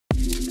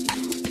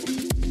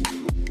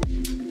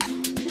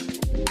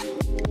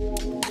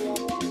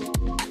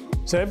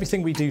So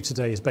everything we do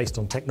today is based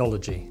on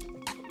technology,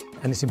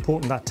 and it's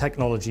important that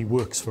technology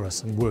works for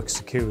us and works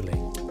securely.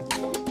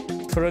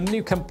 For a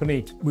new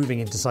company moving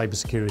into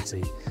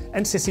cybersecurity,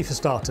 NCSC for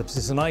Startups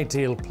is an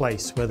ideal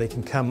place where they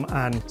can come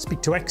and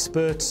speak to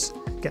experts,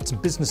 get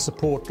some business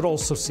support, but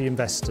also see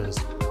investors.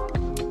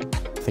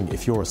 I think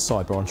if you're a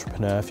cyber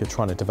entrepreneur, if you're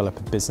trying to develop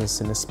a business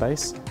in this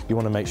space, you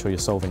want to make sure you're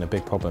solving a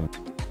big problem.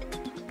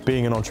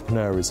 Being an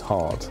entrepreneur is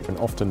hard, and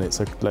often it's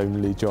a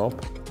lonely job.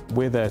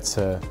 We're there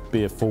to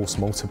be a force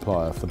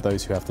multiplier for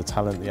those who have the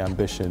talent, the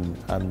ambition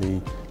and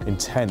the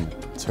intent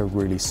to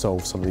really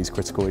solve some of these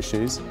critical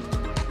issues.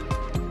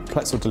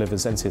 Plexel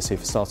delivers NCSC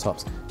for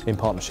Startups in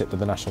partnership with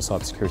the National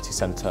Cybersecurity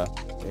Centre.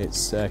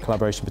 It's a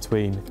collaboration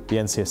between the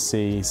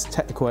NCSC's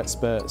technical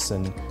experts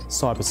and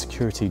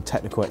cybersecurity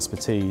technical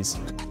expertise.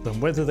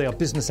 And whether they are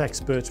business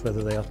experts,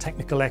 whether they are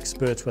technical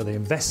experts, whether they're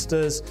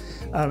investors,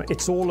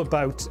 it's all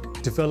about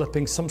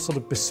developing some sort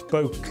of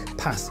bespoke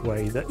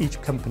pathway that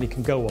each company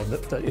can go on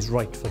that is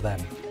right for them.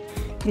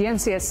 The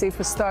NCSC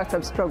for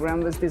Startups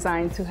program was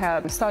designed to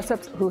help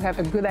startups who have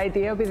a good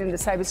idea within the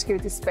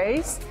cybersecurity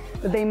space,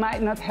 but they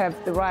might not have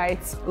the right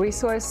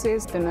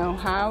resources, the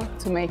know-how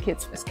to make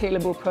it a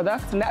scalable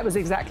product. And that was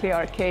exactly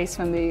our case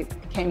when we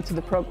came to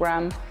the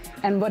program.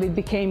 And what it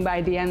became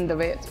by the end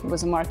of it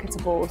was a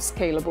marketable,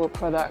 scalable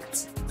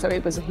product. So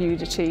it was a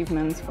huge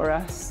achievement for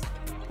us.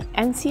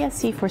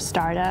 NCSC for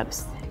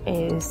Startups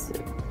is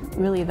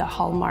really the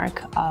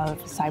hallmark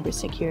of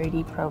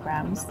cybersecurity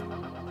programs.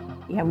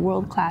 We have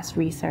world-class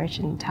research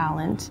and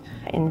talent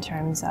in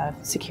terms of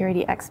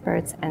security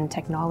experts and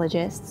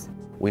technologists.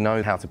 We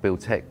know how to build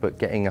tech, but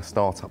getting a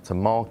startup to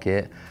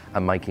market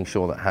and making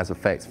sure that has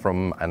effects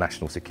from a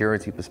national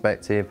security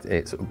perspective,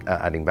 it's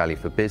adding value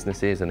for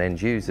businesses and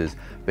end users,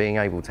 being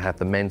able to have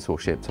the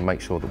mentorship to make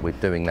sure that we're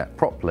doing that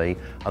properly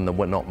and that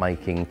we're not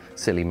making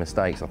silly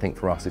mistakes, I think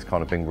for us is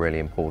kind of been really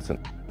important.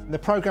 The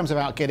programme's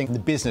about getting the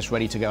business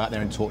ready to go out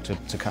there and talk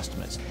to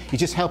customers. You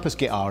just help us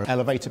get our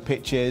elevator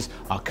pitches,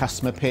 our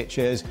customer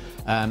pitches,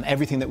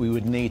 everything that we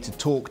would need to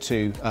talk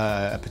to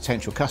a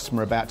potential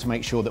customer about to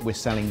make sure that we're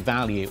selling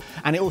value.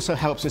 And it also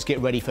helps us get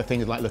ready for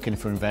things like looking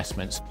for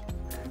investments.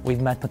 We've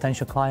met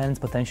potential clients,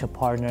 potential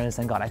partners,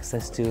 and got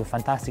access to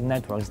fantastic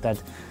networks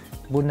that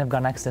wouldn't have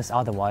gotten access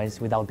otherwise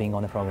without being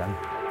on the program.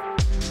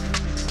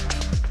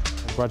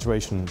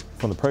 Graduation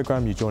from the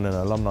programme, you join an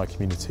alumni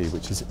community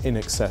which is in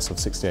excess of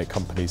 68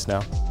 companies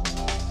now.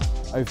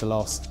 Over the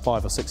last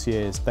 5 or 6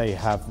 years, they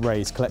have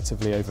raised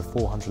collectively over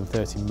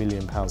 £430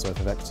 million worth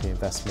of equity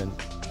investment.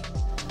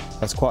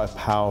 That's quite a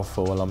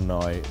powerful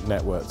alumni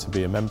network to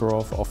be a member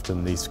of.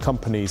 Often these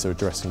companies are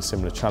addressing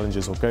similar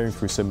challenges or going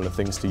through similar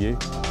things to you.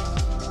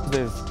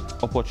 There's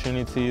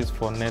opportunities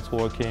for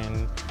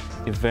networking,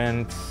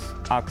 events,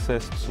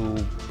 access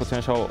to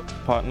potential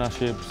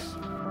partnerships.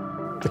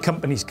 The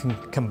companies can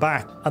come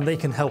back and they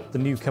can help the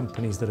new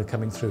companies that are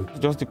coming through.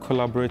 Just the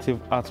collaborative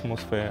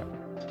atmosphere.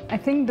 I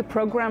think the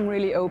program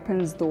really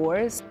opens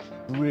doors.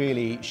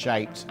 Really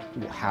shaped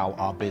how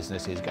our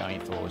business is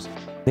going forward.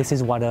 This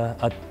is what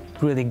a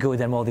really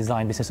good and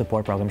well-designed business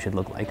support program should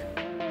look like.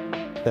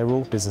 They're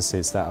all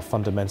businesses that are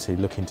fundamentally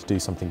looking to do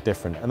something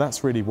different, and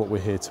that's really what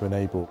we're here to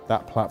enable,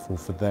 that platform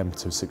for them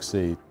to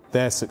succeed.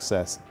 Their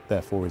success,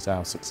 therefore, is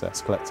our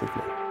success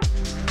collectively.